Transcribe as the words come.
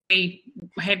we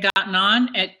had gotten on,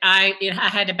 I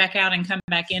had to back out and come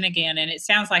back in again, and it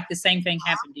sounds like the same thing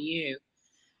happened to you.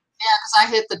 Yeah, because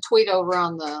I hit the tweet over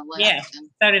on the left. Yeah,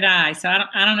 so did I. So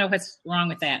I don't know what's wrong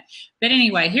with that. But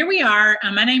anyway, here we are.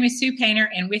 My name is Sue Painter,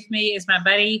 and with me is my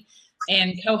buddy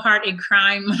and cohort in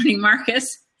crime, Marnie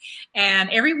Marcus. And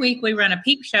every week we run a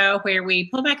Peep Show where we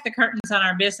pull back the curtains on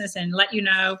our business and let you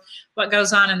know what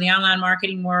goes on in the online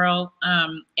marketing world.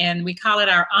 And we call it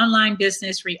our online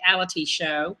business reality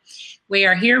show. We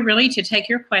are here really to take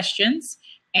your questions.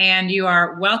 And you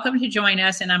are welcome to join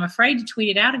us. And I'm afraid to tweet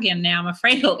it out again now. I'm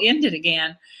afraid it'll end it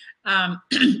again.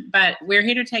 But we're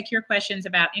here to take your questions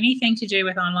about anything to do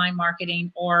with online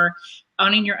marketing or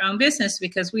owning your own business,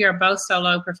 because we are both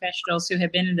solo professionals who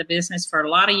have been in the business for a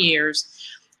lot of years.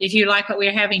 If you like what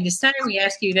we're having to say, we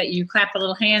ask you that you clap the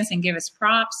little hands and give us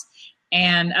props.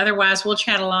 And otherwise, we'll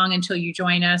chat along until you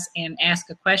join us and ask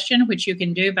a question, which you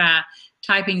can do by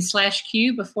typing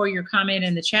 /Q before your comment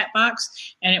in the chat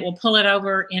box, and it will pull it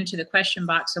over into the question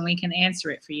box and we can answer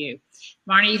it for you.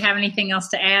 Marnie, you have anything else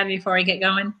to add before we get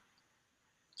going?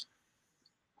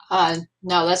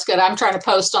 No, that's good. I'm trying to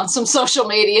post on some social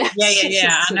media.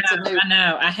 Yeah. I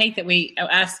know. I hate that we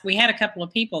had a couple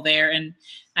of people there, and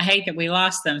I hate that we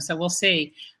lost them. So we'll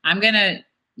see.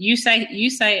 You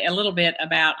say a little bit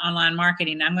about online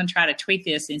marketing. I'm going to try to tweet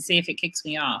this and see if it kicks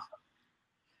me off.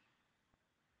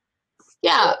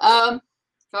 Yeah.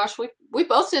 Gosh, we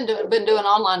both been doing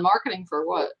online marketing for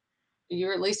what?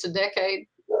 You're at least a decade.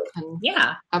 And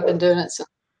yeah. I've been doing it since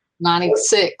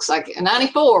 96, like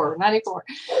 94.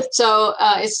 So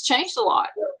it's changed a lot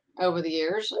over the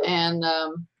years, and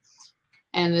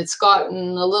it's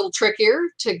gotten a little trickier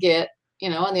to get.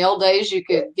 In the old days, you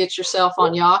could get yourself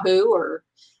on Yahoo or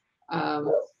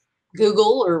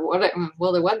Google or whatever.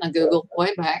 Well, there wasn't a Google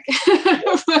way back,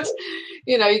 but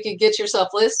you could get yourself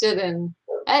listed and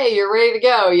hey, you're ready to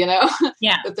go.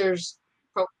 Yeah. But there's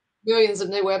millions of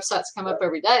new websites come up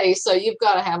every day, so you've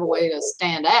got to have a way to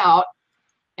stand out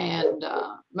and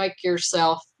make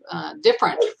yourself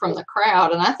different from the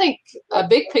crowd. And I think a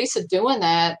big piece of doing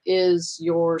that is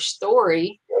your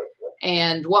story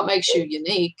and what makes you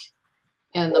unique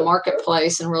in the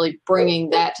marketplace, and really bringing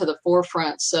that to the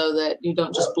forefront so that you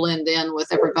don't just blend in with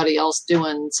everybody else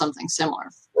doing something similar.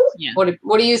 Yeah.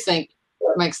 What do you think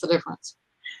makes the difference?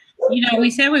 We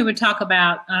said we would talk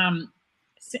about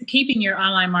keeping your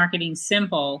online marketing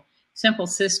simple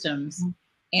systems. Mm-hmm.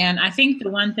 And I think the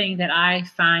one thing that I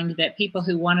find that people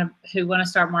who want to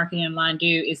start marketing online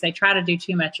do is they try to do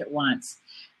too much at once.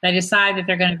 They decide that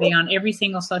they're going to be on every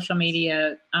single social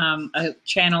media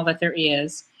channel that there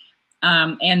is.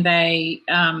 And they,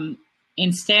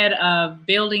 instead of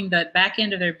building the back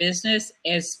end of their business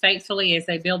as faithfully as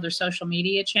they build their social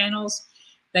media channels,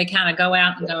 they kind of go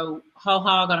out and go whole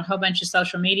hog on a whole bunch of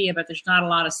social media, but there's not a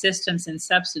lot of systems and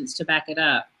substance to back it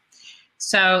up.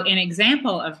 So an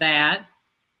example of that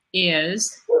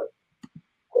is,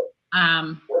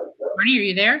 Marnie, are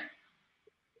you there?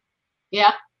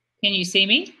 Yeah. Can you see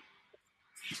me?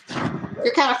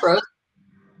 You're kind of frozen,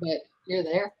 but you're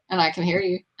there and I can hear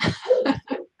you.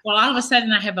 Well, all of a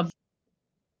sudden I have a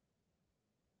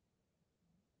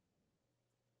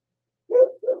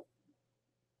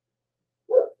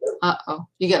Uh-oh.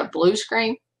 You got a blue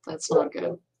screen? That's not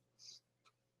good.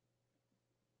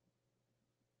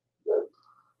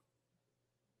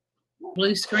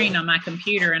 Blue screen on my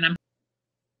computer, and I'm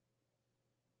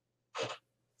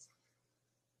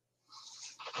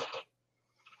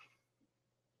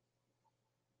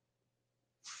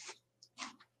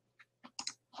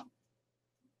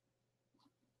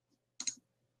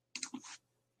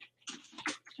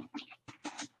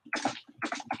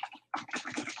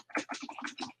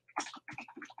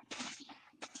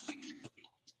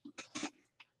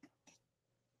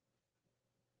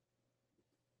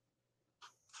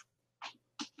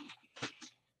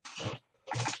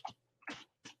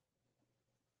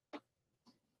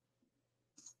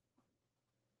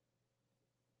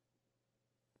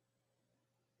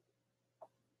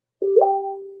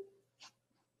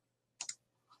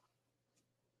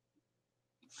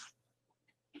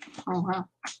Oh, wow.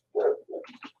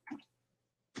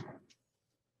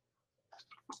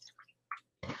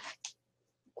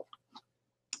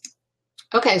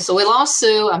 Okay, so we lost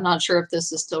Sue. I'm not sure if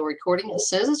this is still recording. It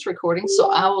says it's recording,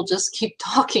 so I will just keep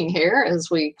talking here as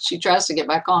she tries to get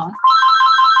back on.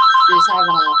 She's having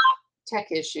a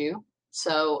tech issue.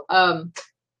 So, all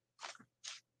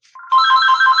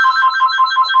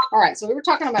right, so we were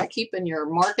talking about keeping your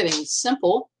marketing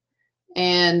simple,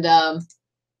 and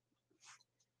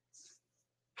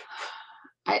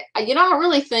I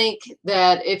really think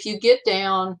that if you get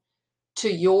down to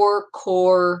your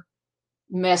core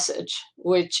message,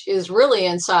 which is really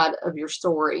inside of your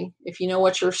story. If you know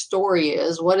what your story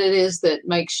is, what it is that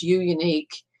makes you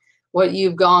unique, what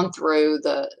you've gone through,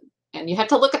 and you have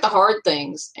to look at the hard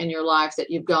things in your life that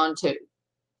you've gone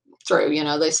through. You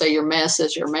know, they say your mess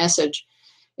is your message.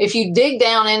 If you dig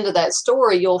down into that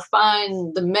story, you'll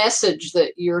find the message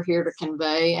that you're here to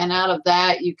convey. And out of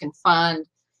that, you can find,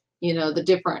 you know, the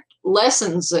different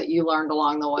lessons that you learned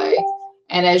along the way.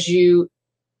 And as you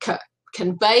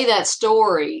convey that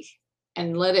story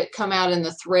and let it come out in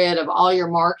the thread of all your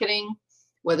marketing,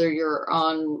 whether you're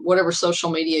on whatever social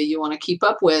media you want to keep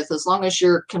up with, as long as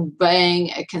you're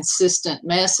conveying a consistent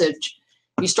message,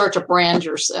 you start to brand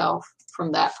yourself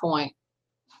from that point.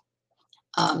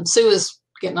 Sue is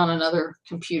getting on another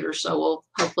computer, so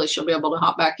hopefully she'll be able to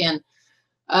hop back in.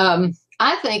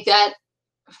 I think that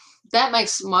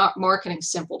makes marketing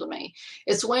simple to me.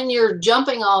 It's when you're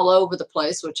jumping all over the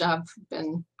place, which I've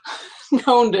been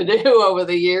known to do over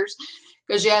the years,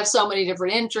 because you have so many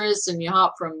different interests, and you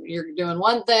hop from, you're doing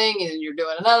one thing and you're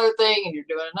doing another thing and you're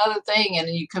doing another thing, and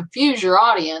you confuse your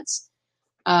audience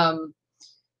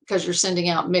because you're sending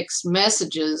out mixed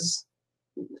messages.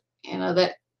 You know,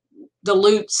 that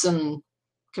dilutes and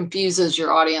confuses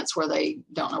your audience where they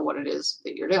don't know what it is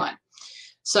that you're doing.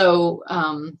 So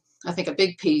I think a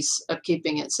big piece of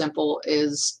keeping it simple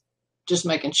is just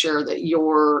making sure that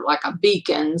you're like a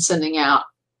beacon sending out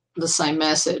the same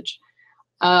message.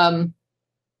 Now,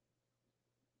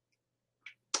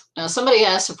 somebody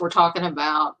asked if we're talking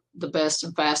about the best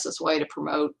and fastest way to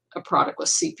promote a product with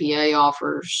CPA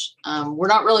offers. We're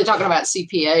not really talking about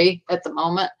CPA at the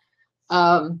moment.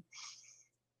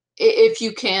 If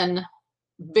you can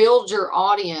build your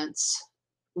audience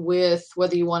with,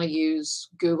 whether you want to use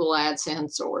Google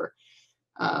AdSense or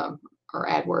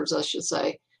AdWords, I should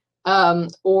say,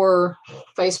 or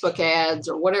Facebook ads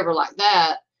or whatever like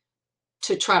that,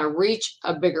 to try to reach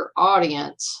a bigger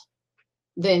audience,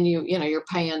 then you're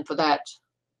paying for that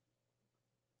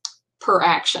per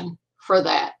action for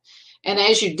that. And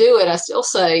as you do it, I still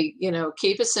say,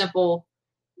 keep it simple,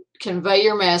 convey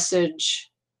your message,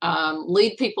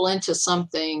 lead people into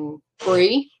something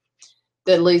free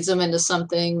that leads them into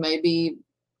something, maybe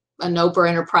a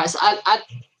no-brainer price. I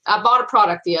bought a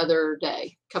product the other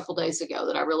day, a couple days ago,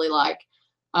 that I really like.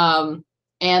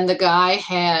 And the guy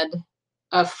had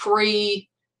a free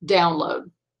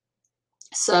download.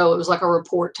 So it was like a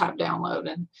report type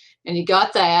download, and you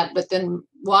got that. But then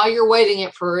while you're waiting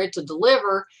for it to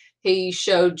deliver, he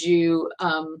showed you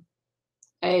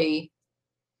a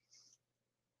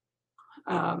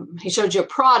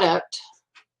product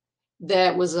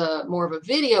that was more of a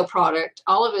video product.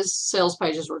 All of his sales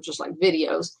pages were just like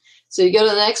videos. So you go to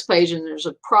the next page and there's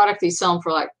a product he's selling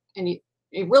for he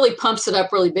really pumps it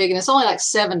up really big, and it's only like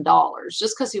 $7,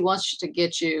 just because he wants to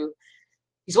get you.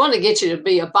 He's wanting to get you to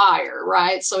be a buyer,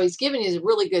 right? So he's giving you a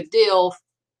really good deal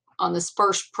on this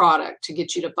first product to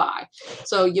get you to buy.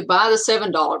 So you buy the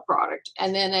 $7 product,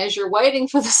 and then as you're waiting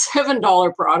for the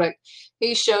 $7 product,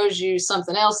 he shows you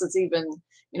something else that's even,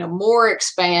 more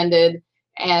expanded.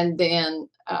 And then,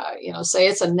 say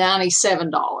it's a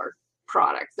 $97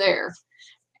 product there.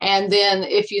 And then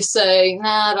if you say,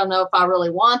 nah, I don't know if I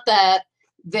really want that,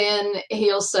 then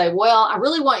he'll say, well, I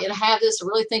really want you to have this. I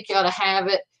really think you ought to have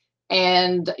it.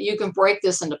 And you can break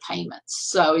this into payments.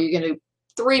 So you can do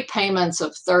 3 payments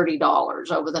of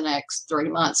 $30 over the next 3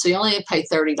 months. So you only pay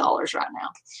 $30 right now.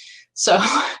 So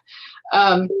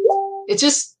it's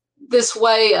just this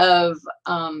way of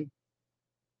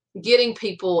getting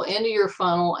people into your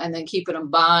funnel and then keeping them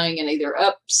buying and either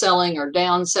upselling or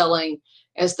downselling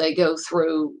as they go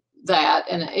through that.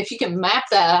 And if you can map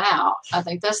that out, I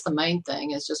think that's the main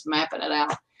thing, is just mapping it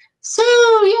out. So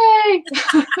yay!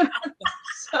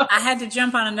 So, I had to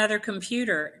jump on another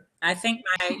computer. I think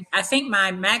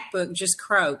my MacBook just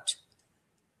croaked.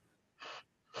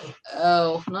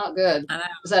 Oh, not good.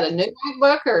 Is that a new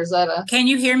MacBook or is that a? Can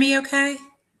you hear me okay?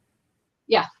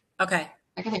 Yeah. Okay.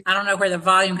 I don't know where the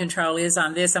volume control is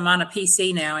on this. I'm on a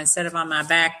PC now instead of on my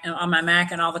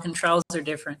Mac, and all the controls are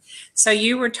different. So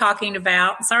you were talking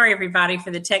about, sorry everybody for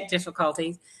the tech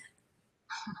difficulties.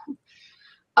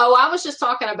 Oh, I was just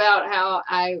talking about how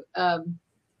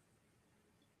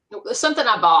something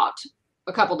I bought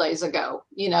a couple days ago.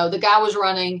 The guy was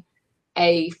running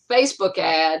a Facebook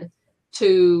ad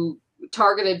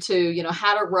targeted to,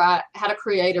 how to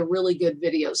create a really good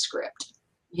video script,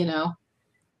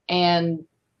 and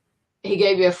he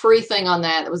gave you a free thing on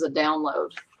that. It was a download.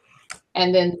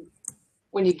 And then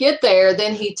when you get there,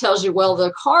 then he tells you, well,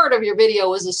 the heart of your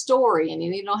video is a story, and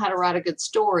you need to know how to write a good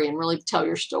story and really tell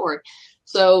your story.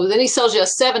 So then he sells you a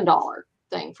 $7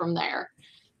 thing from there.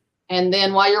 And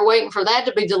then while you're waiting for that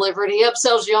to be delivered, he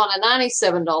upsells you on a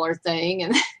 $97 thing.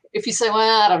 And if you say,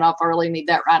 well, I don't know if I really need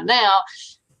that right now,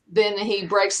 then he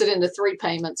breaks it into 3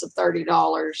 payments of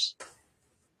 $30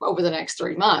 over the next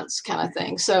 3 months kind of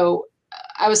thing. So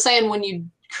I was saying, when you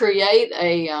create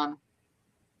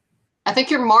I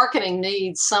think your marketing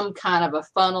needs some kind of a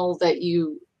funnel that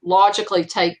you logically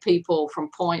take people from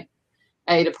point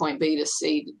A to point B to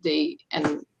C to D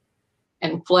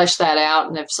and flesh that out.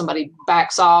 And if somebody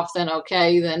backs off, then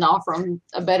okay, then offer them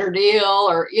a better deal,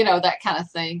 or, that kind of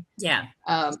thing. Yeah.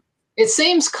 It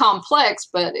seems complex,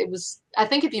 but I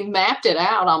think if you mapped it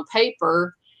out on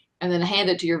paper and then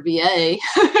hand it to your VA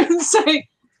and say,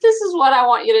 this is what I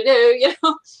want you to do,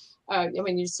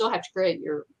 you still have to create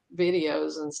your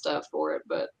videos and stuff for it,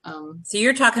 but so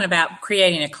you're talking about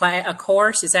creating a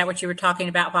course. Is that what you were talking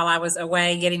about while I was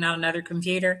away getting on another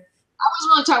computer? I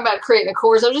wasn't really talking about creating a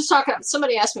course. I was just talking,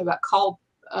 somebody asked me about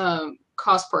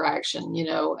cost per action, and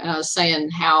I was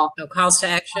saying how calls to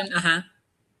action.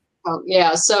 Oh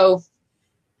yeah, so,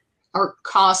 or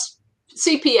cost,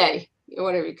 CPA,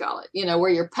 whatever you call it,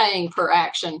 where you're paying per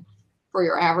action for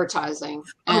your advertising.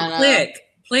 Click.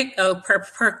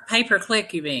 Per pay per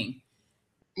click, you mean?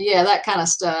 Yeah, that kind of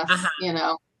stuff,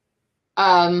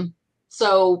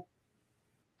 So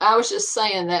I was just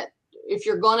saying that if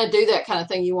you're going to do that kind of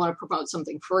thing, you want to promote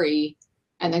something free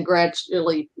and then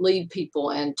gradually lead people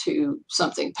into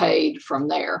something paid from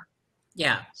there.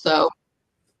 Yeah. So,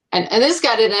 and this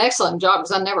guy did an excellent job,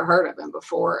 because I never heard of him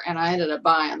before, and I ended up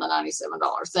buying the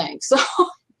 $97 thing. So,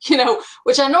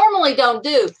 which I normally don't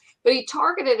do, but he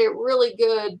targeted it really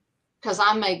good because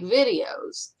I make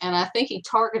videos, and I think he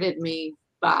targeted me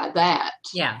by that.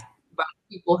 Yeah. By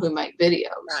people who make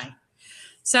videos. Right.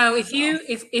 So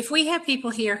if we have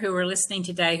people here who are listening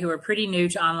today who are pretty new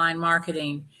to online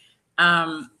marketing,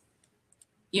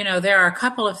 there are a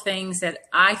couple of things that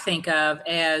I think of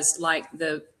as like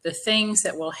the things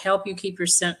that will help you keep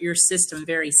your system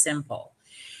very simple.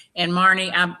 And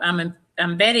Marnie,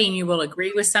 I'm betting you will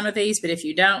agree with some of these, but if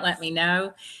you don't, let me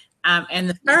know. And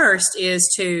the first is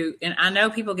and I know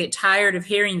people get tired of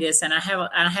hearing this, and I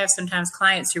have sometimes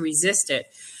clients who resist it.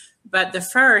 But the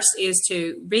first is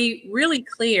to be really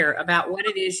clear about what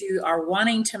it is you are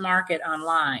wanting to market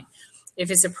online. If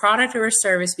it's a product or a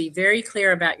service, be very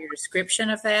clear about your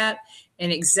description of that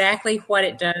and exactly what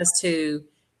it does to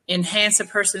enhance a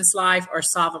person's life or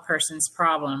solve a person's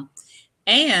problem.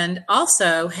 And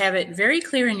also have it very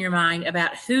clear in your mind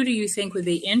about who do you think would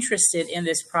be interested in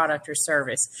this product or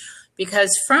service.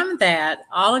 Because from that,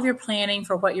 all of your planning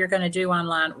for what you're going to do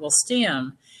online will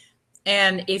stem.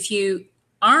 And if you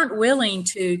aren't willing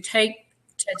to take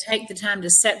the time to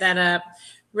set that up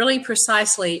really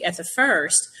precisely at the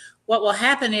first, what will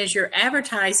happen is your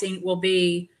advertising will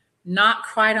be not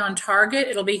quite on target.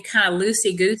 It'll be kind of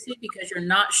loosey-goosey because you're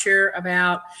not sure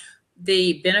about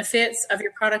the benefits of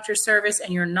your product or service,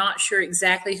 and you're not sure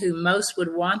exactly who most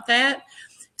would want that.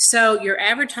 So your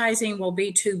advertising will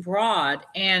be too broad,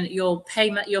 and you'll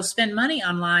spend money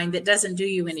online that doesn't do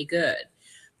you any good.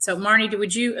 So Marnie,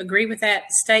 would you agree with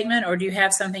that statement, or do you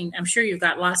have something? I'm sure you've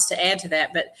got lots to add to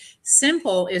that, but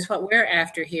simple is what we're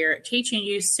after here, teaching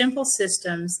you simple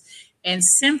systems. And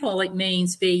simple, it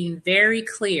means being very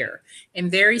clear and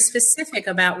very specific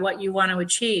about what you want to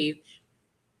achieve,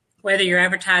 whether you're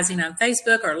advertising on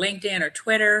Facebook or LinkedIn or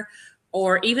Twitter,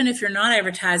 or even if you're not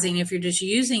advertising, if you're just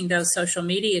using those social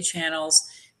media channels,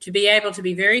 to be able to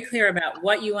be very clear about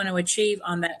what you want to achieve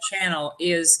on that channel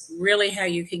is really how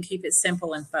you can keep it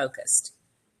simple and focused.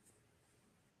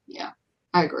 Yeah,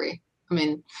 I agree.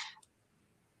 When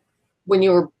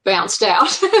you were bounced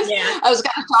out, yeah. I was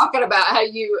kind of talking about how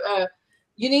you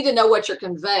need to know what you're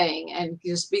conveying, and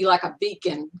just be like a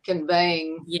beacon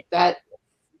conveying that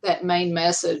main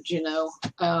message,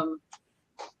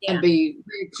 and be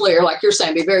very clear, like you're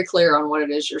saying, be very clear on what it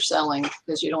is you're selling,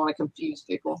 because you don't want to confuse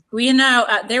people. Well,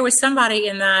 there was somebody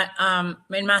in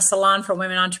my salon for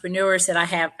women entrepreneurs that I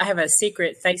have a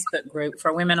secret Facebook group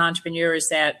for women entrepreneurs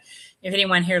that if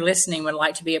anyone here listening would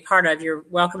like to be a part of, you're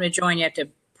welcome to join. You have to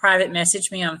private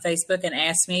message me on Facebook and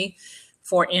ask me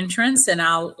for entrance, and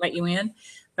I'll let you in.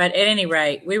 But at any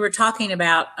rate, we were talking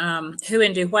about who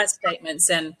and do what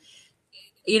statements. And,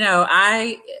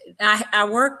 I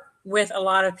work with a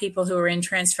lot of people who are in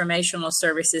transformational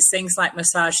services, things like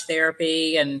massage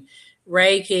therapy and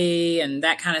Reiki and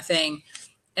that kind of thing.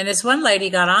 And this one lady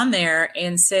got on there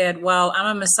and said, well,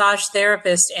 I'm a massage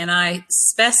therapist, and I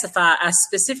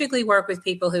specifically work with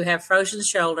people who have frozen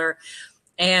shoulder,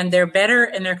 and they're better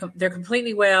and they're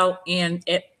completely well in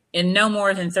no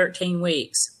more than 13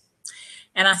 weeks.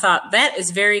 And I thought that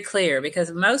is very clear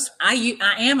because I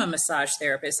am a massage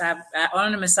therapist. I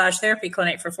owned a massage therapy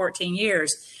clinic for 14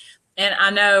 years. And I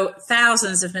know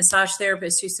thousands of massage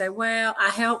therapists who say, well, I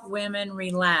help women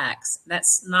relax.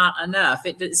 That's not enough.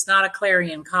 It's not a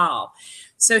clarion call.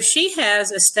 So she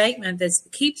has a statement that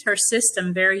keeps her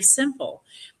system very simple.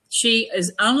 She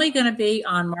is only going to be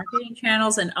on marketing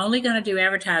channels and only going to do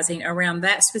advertising around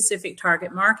that specific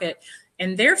target market.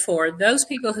 And therefore, those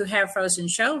people who have frozen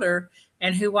shoulder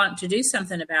and who want to do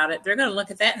something about it, they're going to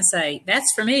look at that and say,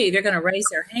 that's for me. They're going to raise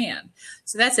their hand.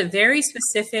 So that's a very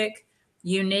specific,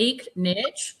 unique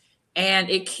niche. And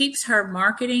it keeps her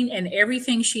marketing and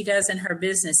everything she does in her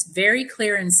business very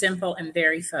clear and simple and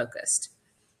very focused.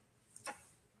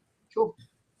 Cool.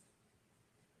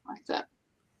 Like that.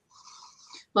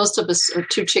 Most of us are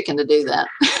too chicken to do that.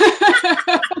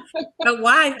 But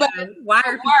why? Why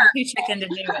are people too chicken to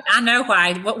do it? I know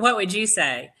why. What would you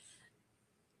say?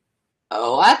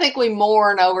 Oh, I think we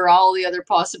mourn over all the other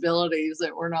possibilities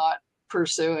that we're not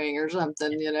pursuing or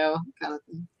something, kind of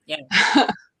thing. Yeah.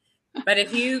 But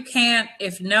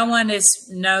if no one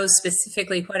knows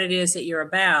specifically what it is that you're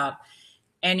about,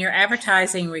 and your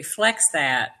advertising reflects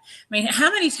that. I mean, how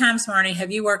many times, Marnie,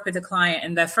 have you worked with a client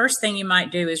and the first thing you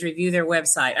might do is review their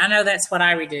website? I know that's what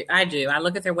I do. I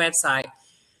look at their website.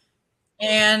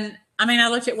 And I mean, I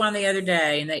looked at one the other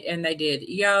day and they did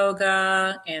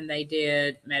yoga and they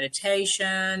did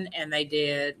meditation and they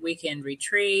did weekend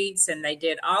retreats and they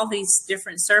did all these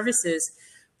different services.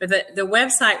 But the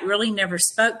website really never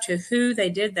spoke to who they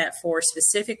did that for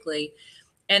specifically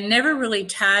and never really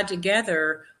tied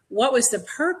together what was the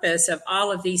purpose of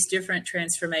all of these different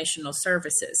transformational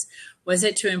services? Was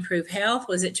it to improve health?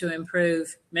 Was it to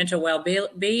improve mental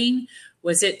well-being?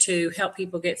 Was it to help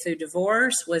people get through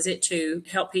divorce? Was it to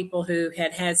help people who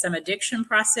had some addiction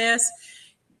process?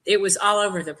 It was all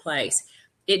over the place.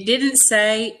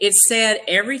 It said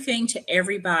everything to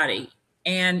everybody,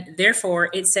 and therefore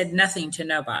it said nothing to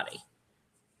nobody.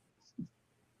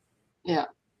 Yeah.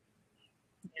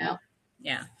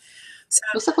 So,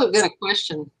 looks like we've got a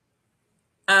question.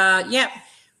 Yeah,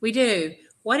 we do.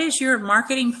 What is your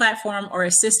marketing platform or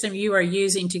a system you are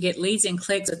using to get leads and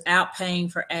clicks without paying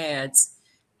for ads?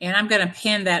 And I'm going to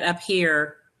pin that up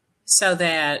here so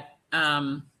that,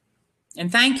 and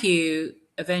thank you,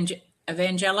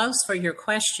 Evangelos, for your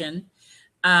question.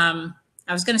 I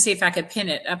was going to see if I could pin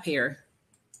it up here.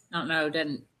 I don't know,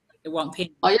 it won't pin.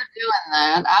 While you're doing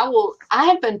that, I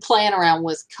have been playing around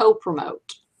with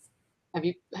co-promote. Have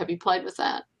you played with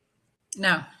that?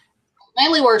 No.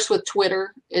 Mainly works with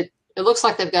Twitter. It looks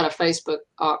like they've got a Facebook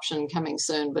option coming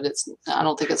soon, but I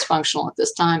don't think it's functional at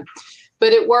this time.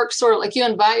 But it works sort of like you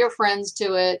invite your friends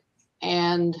to it,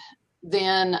 and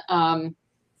then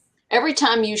every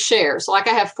time you share, so like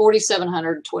I have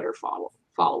 4,700 Twitter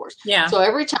followers. Yeah. So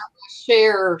every time I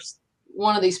share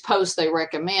one of these posts they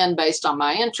recommend based on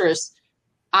my interests,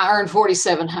 I earn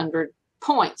 4,700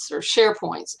 points or share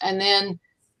points, and then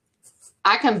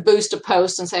I can boost a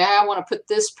post and say, hey, I want to put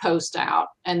this post out.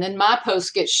 And then my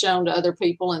post gets shown to other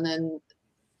people. And then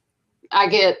I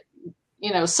get,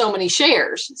 so many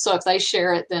shares. So if they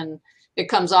share it, then it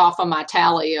comes off on my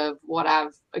tally of what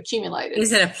I've accumulated.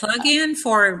 Is it a plugin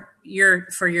for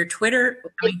your Twitter?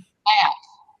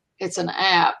 It's an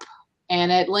app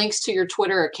and it links to your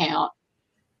Twitter account.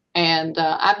 And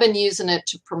I've been using it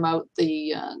to promote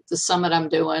the summit I'm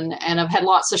doing. And I've had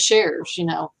lots of shares,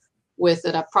 with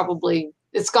it.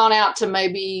 It's gone out to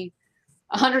maybe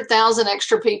 100,000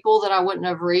 extra people that I wouldn't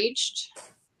have reached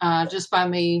just by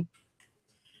me,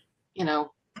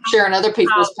 sharing other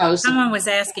people's posts. Someone was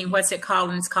asking what's it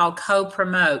called, and it's called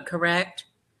Co-Promote, correct?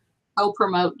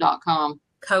 Co-promote.com.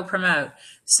 Co-Promote.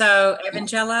 So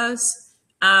Evangelos,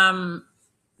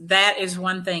 that is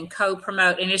one thing,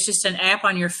 Co-Promote, and it's just an app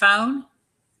on your phone?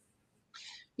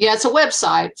 Yeah, it's a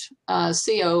website,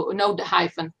 no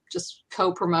hyphen, just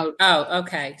Co-Promote. Oh,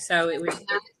 okay. So it was an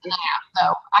app,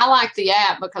 though. I like the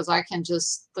app because I can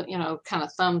just, kind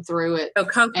of thumb through it. So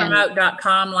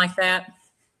copromote.com like that?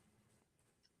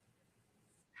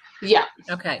 Yeah.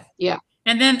 Okay. Yeah.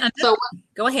 And then,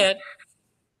 go ahead.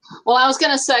 Well, I was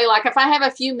going to say, like, if I have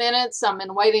a few minutes, I'm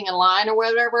waiting in line or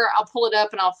whatever, I'll pull it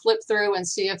up and I'll flip through and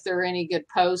see if there are any good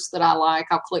posts that I like.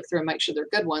 I'll click through and make sure they're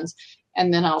good ones.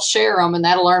 And then I'll share them, and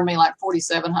that'll earn me like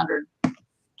 4,700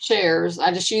 shares.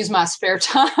 I just use my spare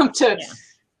time to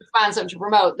find something to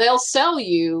promote. They'll sell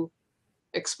you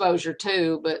exposure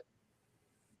too, but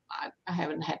I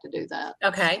haven't had to do that.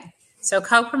 Okay. So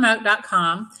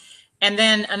copromote.com. And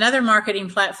then another marketing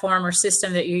platform or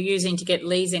system that you're using to get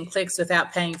leads and clicks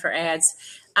without paying for ads.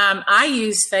 I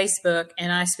use Facebook,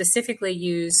 and I specifically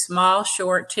use small,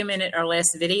 short, 2-minute or less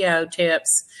video tips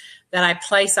that I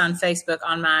place on Facebook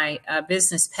on my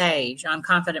business page on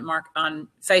on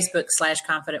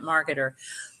Facebook/Confident Marketer.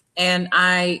 And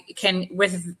I can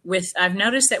I've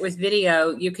noticed that with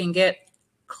video, you can get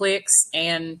clicks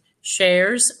and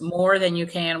shares more than you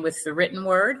can with the written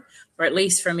word, or at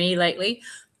least for me lately.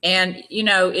 And,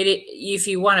 if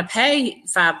you want to pay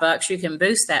 $5, you can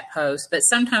boost that post. But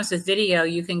sometimes with video,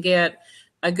 you can get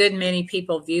a good many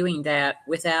people viewing that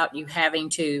without you having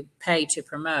to pay to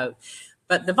promote.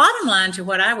 But the bottom line to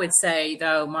what I would say,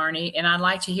 though, Marnie, and I'd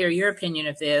like to hear your opinion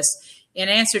of this, in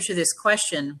answer to this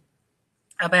question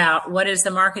about what is the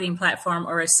marketing platform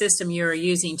or a system you're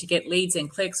using to get leads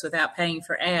and clicks without paying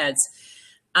for ads,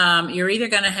 you're either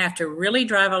going to have to really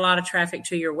drive a lot of traffic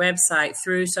to your website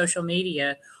through social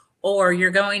media, or you're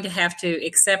going to have to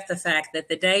accept the fact that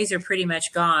the days are pretty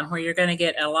much gone where you're going to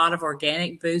get a lot of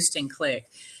organic boost and click.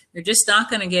 You're just not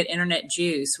going to get internet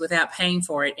juice without paying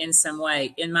for it in some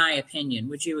way, in my opinion.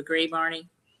 Would you agree, Marnie?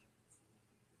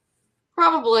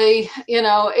 Probably,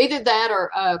 either that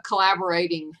or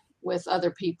collaborating with other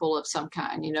people of some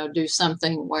kind, do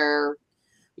something where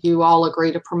you all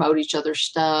agree to promote each other's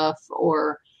stuff,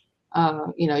 or,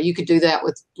 you could do that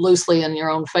with loosely in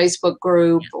your own Facebook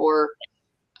group, or,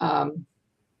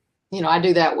 I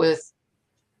do that with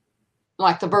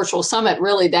like the virtual summit.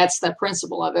 Really, that's the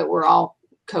principle of it. We're all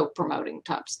co-promoting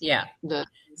types. Yeah.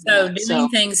 Doing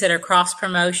things that are cross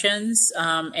promotions,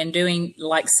 and doing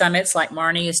like summits like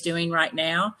Marnie is doing right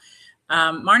now.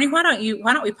 Marnie, why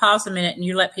don't we pause a minute and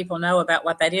you let people know about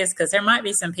what that is? Because there might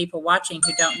be some people watching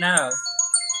who don't know.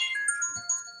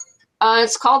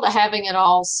 It's called the Having It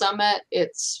All Summit.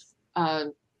 It's I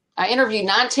interviewed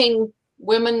 19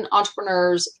 women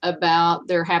entrepreneurs about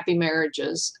their happy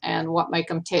marriages and what make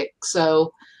them tick.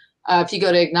 So if you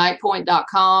go to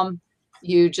ignitepoint.com,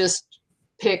 you just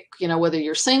pick, whether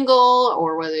you're single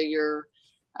or whether you're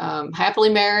happily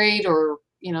married, or,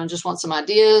 just want some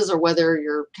ideas, or whether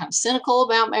you're kind of cynical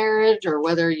about marriage, or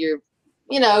whether you're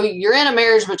in a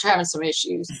marriage but you're having some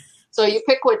issues. So you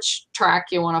pick which track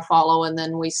you want to follow, and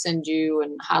then we send you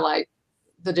and highlight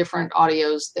the different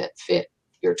audios that fit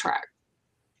your track.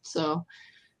 So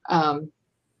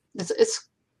it's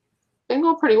been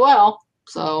going pretty well.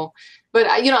 So, but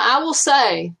I will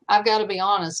say, I've got to be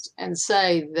honest and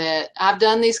say that I've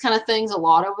done these kind of things a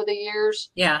lot over the years.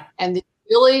 Yeah. And the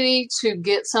ability to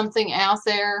get something out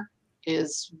there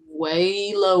is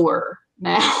way lower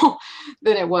now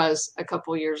than it was a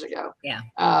couple of years ago. Yeah.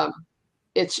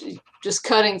 It's just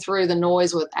cutting through the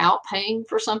noise without paying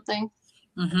for something.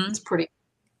 Mm-hmm. It's pretty.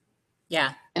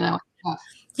 Yeah.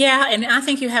 Yeah, and I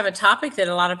think you have a topic that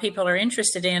a lot of people are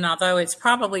interested in, although it's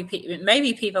probably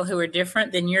maybe people who are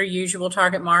different than your usual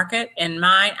target market. And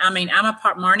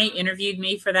Marnie interviewed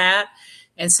me for that,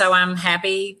 and so I'm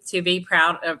happy to be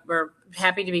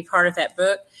happy to be part of that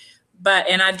book.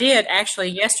 And I did actually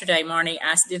yesterday, Marnie,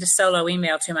 I did a solo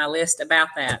email to my list about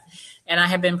that, and I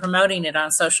have been promoting it on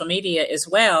social media as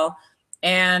well.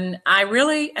 And I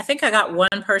think I got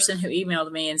one person who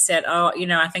emailed me and said,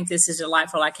 I think this is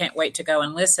delightful. I can't wait to go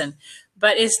and listen.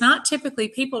 But it's not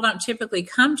people don't typically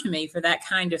come to me for that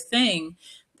kind of thing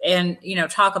and,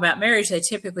 talk about marriage. They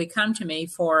typically come to me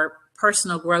for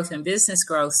personal growth and business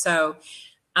growth. So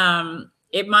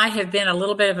it might have been a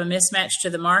little bit of a mismatch to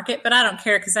the market, but I don't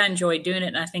care because I enjoy doing it.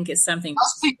 And I think it's something.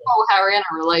 Most people are in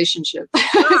a relationship.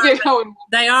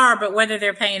 They are, but whether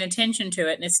they're paying attention to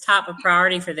it and it's top of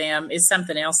priority for them is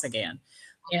something else again.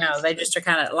 They just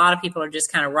are a lot of people are just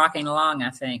kind of rocking along, I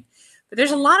think. But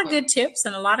there's a lot of good tips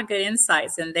and a lot of good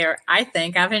insights in there. I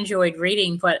think I've enjoyed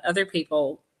reading what other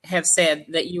people have said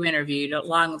that you interviewed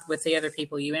along with the other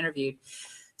people you interviewed.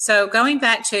 So going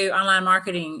back to online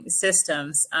marketing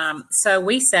systems, so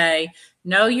we say,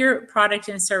 know your product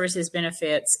and services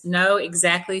benefits, know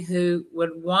exactly who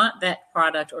would want that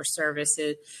product or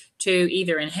services to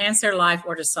either enhance their life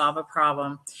or to solve a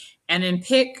problem, and then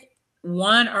pick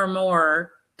one or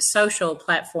more social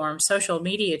platforms, social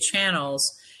media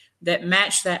channels that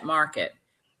match that market.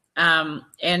 And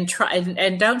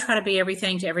don't try to be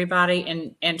everything to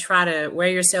everybody, and try to wear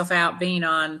yourself out being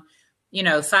on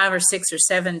 5 or 6 or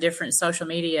 7 different social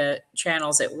media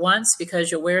channels at once, because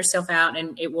you'll wear yourself out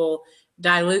and it will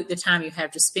dilute the time you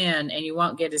have to spend and you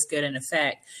won't get as good an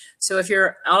effect. So if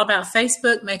you're all about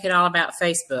Facebook, make it all about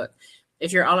Facebook.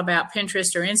 If you're all about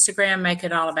Pinterest or Instagram, make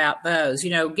it all about those.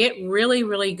 Get really,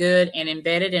 really good and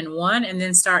embedded in one, and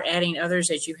then start adding others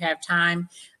as you have time.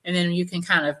 And then you can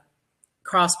kind of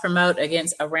cross promote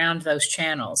around those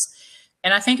channels.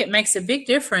 And I think it makes a big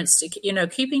difference to,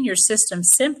 keeping your system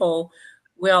simple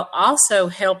will also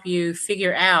help you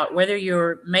figure out whether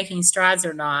you're making strides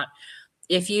or not.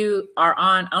 If you are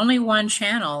on only one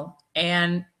channel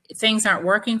and things aren't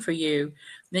working for you,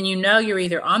 then you're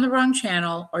either on the wrong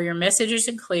channel or your message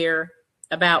isn't clear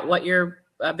about what your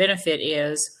benefit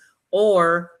is,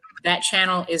 or that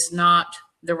channel is not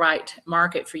the right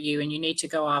market for you and you need to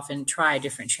go off and try a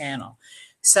different channel.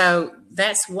 So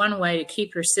that's one way to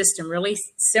keep your system really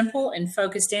simple and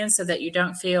focused in, so that you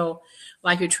don't feel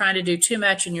like you're trying to do too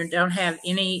much and you don't have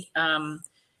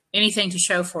anything to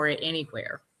show for it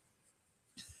anywhere.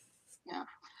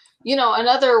 Yeah.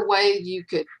 Another way you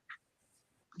could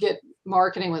get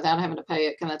marketing without having to pay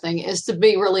it, kind of thing, is to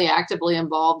be really actively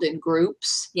involved in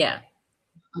groups. Yeah.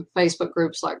 Facebook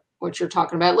groups like what you're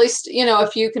talking about. At least,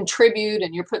 if you contribute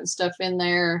and you're putting stuff in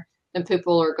there, then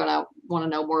people are going to want to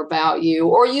know more about you,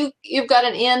 or you've got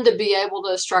an in to be able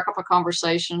to strike up a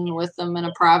conversation with them in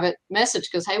a private message,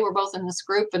 because, hey, we're both in this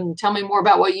group and tell me more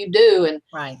about what you do. And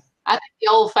right. I think the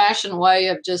old fashioned way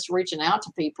of just reaching out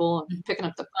to people and picking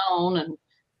up the phone and,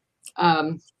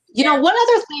 one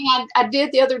other thing I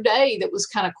did the other day that was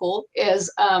kind of cool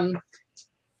is I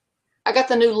got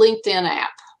the new LinkedIn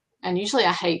app. And usually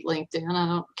I hate LinkedIn. I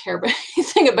don't care about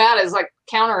anything about it. It's like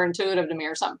counterintuitive to me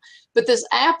or something. But this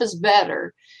app is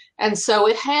better. And so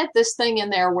it had this thing in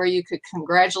there where you could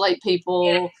congratulate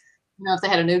people, if they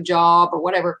had a new job or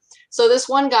whatever. So this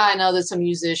one guy I know that's a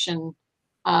musician,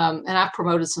 and I've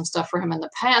promoted some stuff for him in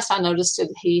the past. I noticed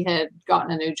that he had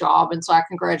gotten a new job. And so I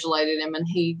congratulated him, and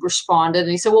he responded and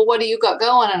he said, well, what do you got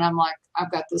going? And I'm like,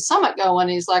 I've got the summit going.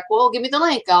 He's like, well, give me the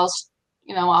link.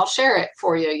 I'll share it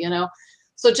for you,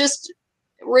 So just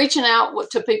reaching out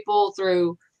to people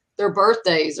through their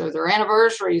birthdays or their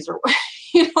anniversaries or,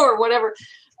 or whatever,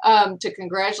 to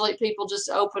congratulate people, just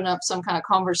open up some kind of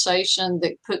conversation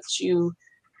that puts you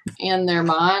in their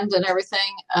mind and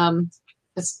everything.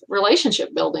 It's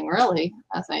relationship building, really,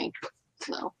 I think.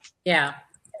 So. Yeah.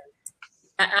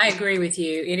 I agree with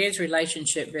you. It is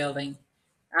relationship building.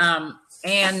 And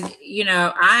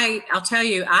I'll tell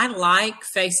you, I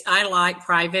like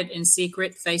private and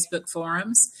secret Facebook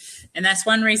forums. And that's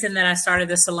one reason that I started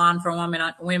the Salon for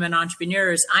Women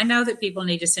Entrepreneurs. I know that people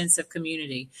need a sense of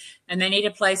community, and they need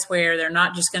a place where they're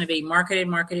not just going to be marketed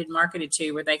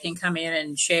to, where they can come in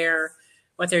and share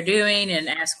what they're doing and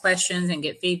ask questions and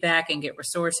get feedback and get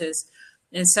resources.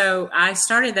 And so I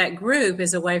started that group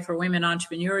as a way for women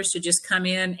entrepreneurs to just come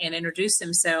in and introduce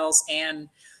themselves and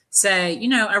say,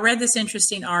 I read this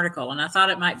interesting article and I thought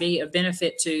it might be of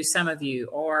benefit to some of you,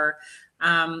 or,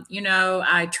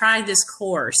 I tried this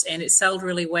course and it sold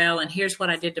really well and here's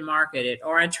what I did to market it,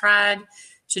 or I tried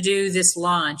to do this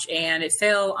launch and it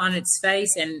fell on its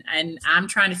face and I'm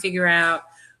trying to figure out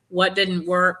what didn't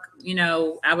work.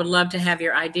 I would love to have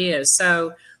your ideas.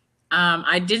 So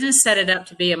I didn't set it up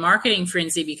to be a marketing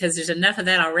frenzy, because there's enough of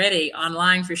that already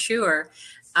online for sure.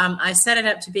 I set it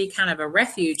up to be kind of a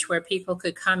refuge where people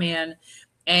could come in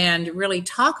and really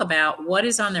talk about what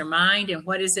is on their mind and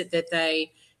what is it that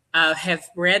they have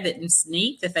read that is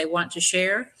neat that they want to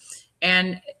share.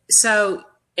 And so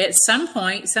at some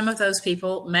point, some of those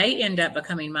people may end up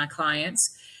becoming my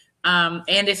clients. And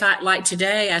if like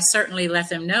today, I certainly let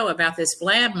them know about this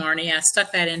blab, Marnie. I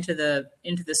stuck that into the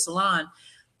salon.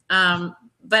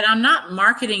 But I'm not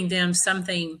marketing them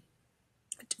something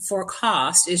for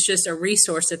cost. It's just a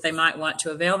resource that they might want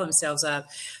to avail themselves of.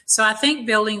 So I think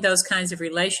building those kinds of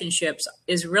relationships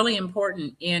is really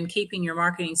important in keeping your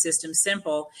marketing system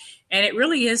simple. And it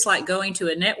really is like going to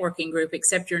a networking group,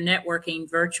 except you're networking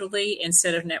virtually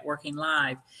instead of networking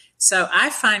live. So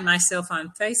I find myself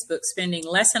on Facebook spending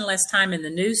less and less time in the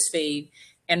news feed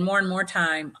and more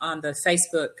time on the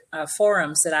Facebook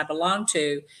forums that I belong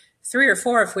to, 3 or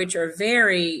 4 of which are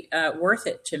very worth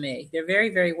it to me. They're very,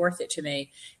 very worth it to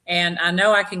me. And I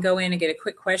know I can go in and get a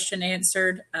quick question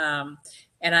answered.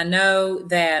 And I know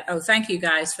that, thank you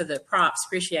guys for the props.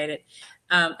 Appreciate it.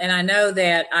 And I know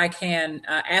that I can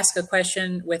ask a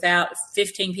question without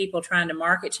 15 people trying to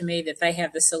market to me that they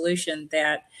have the solution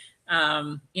that,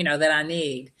 that I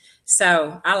need.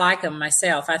 So I like them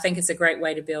myself. I think it's a great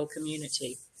way to build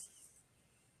community.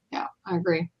 Yeah, I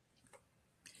agree.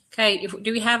 Okay,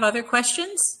 do we have other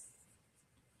questions?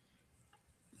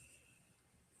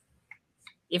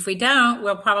 If we don't,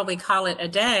 we'll probably call it a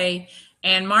day.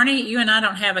 And Marnie, you and I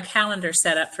don't have a calendar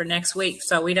set up for next week,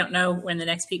 so we don't know when the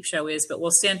next Peep Show is, but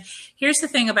we'll send. Here's the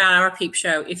thing about our Peep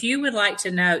Show. If you would like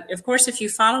to know, of course, if you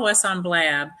follow us on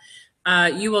Blab,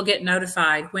 you will get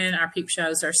notified when our Peep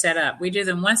Shows are set up. We do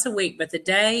them once a week, but the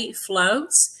day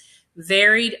floats.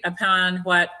 varied upon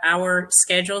what our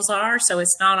schedules are. So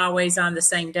it's not always on the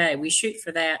same day. We shoot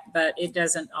for that, but it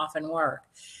doesn't often work.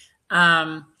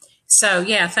 So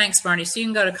yeah, thanks, Marnie. So you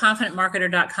can go to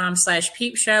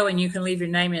confidentmarketer.com/Peep Show and you can leave your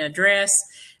name and address,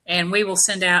 and we will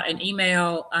send out an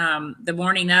email the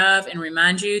morning of and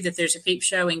remind you that there's a Peep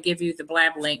Show and give you the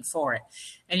blab link for it.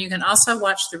 And you can also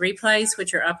watch the replays,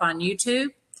 which are up on YouTube.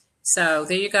 So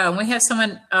there you go. And we have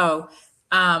someone,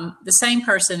 the same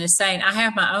person is saying, I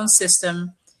have my own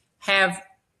system, have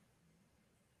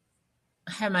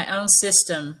my own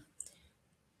system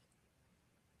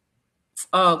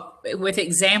with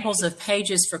examples of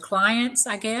pages for clients,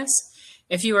 I guess.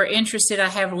 If you are interested, I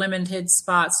have limited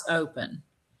spots open.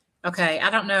 Okay, I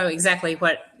don't know exactly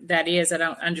what that is. I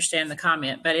don't understand the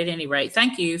comment, but at any rate,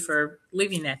 thank you for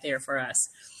leaving that there for us.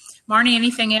 Marnie,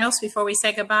 anything else before we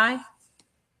say goodbye?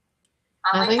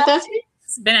 I think that's it.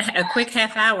 It's been a quick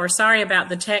half hour. Sorry about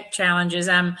the tech challenges.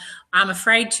 I'm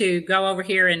afraid to go over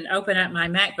here and open up my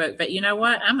MacBook, but you know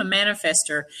what? I'm a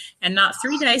manifester, and not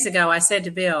 3 days ago I said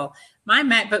to Bill, my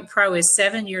MacBook Pro is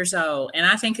 7 years old, and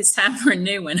I think it's time for a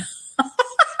new one.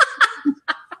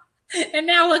 And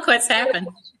now look what's happened.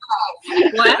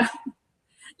 What?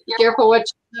 Be careful what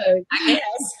you do.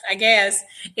 I guess.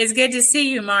 It's good to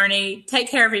see you, Marnie. Take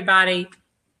care, everybody.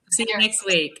 See you next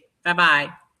week.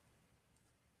 Bye-bye.